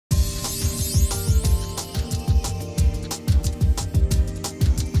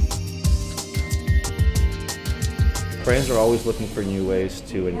brands are always looking for new ways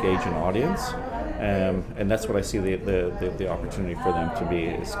to engage an audience, and that's what I see the opportunity for them to be,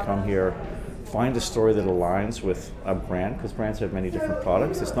 is come here, find a story that aligns with a brand, because brands have many different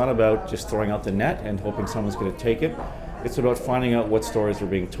products. It's not about just throwing out the net and hoping someone's going to take it. It's about finding out what stories are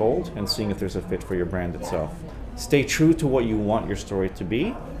being told and seeing if there's a fit for your brand itself. Stay true to what you want your story to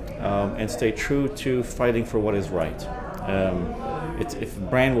be, and stay true to fighting for what is right. If the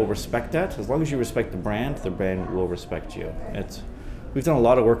brand will respect that, as long as you respect the brand will respect you. We've done a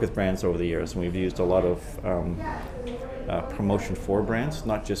lot of work with brands over the years, and we've used a lot of promotion for brands,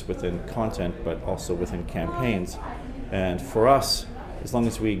 not just within content, but also within campaigns. And for us, as long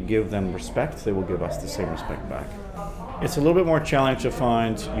as we give them respect, they will give us the same respect back. It's a little bit more challenging to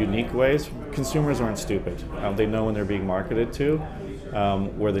find unique ways. Consumers aren't stupid. They know when they're being marketed to.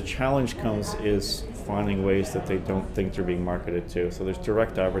 Where the challenge comes is finding ways that they don't think they're being marketed to. So there's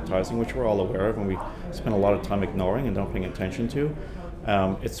direct advertising, which we're all aware of and we spend a lot of time ignoring and don't pay attention to.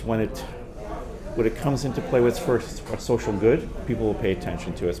 It's when it comes into play with first a social good, people will pay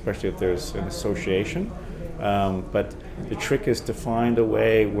attention to it, especially if there's an association. But the trick is to find a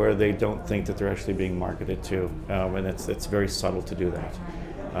way where they don't think that they're actually being marketed to, and it's very subtle to do that.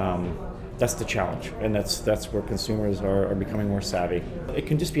 That's the challenge, and that's where consumers are becoming more savvy. It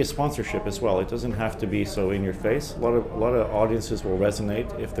can just be a sponsorship as well. It doesn't have to be so in your face. A lot of audiences will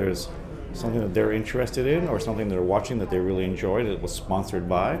resonate if there's something that they're interested in or something they're watching that they really enjoyed that was sponsored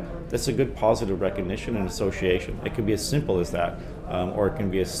by. That's a good positive recognition and association. It can be as simple as that, or it can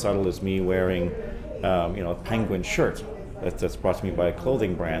be as subtle as me wearing a penguin shirt that's brought to me by a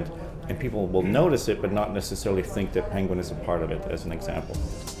clothing brand, and people will notice it but not necessarily think that penguin is a part of it, as an example.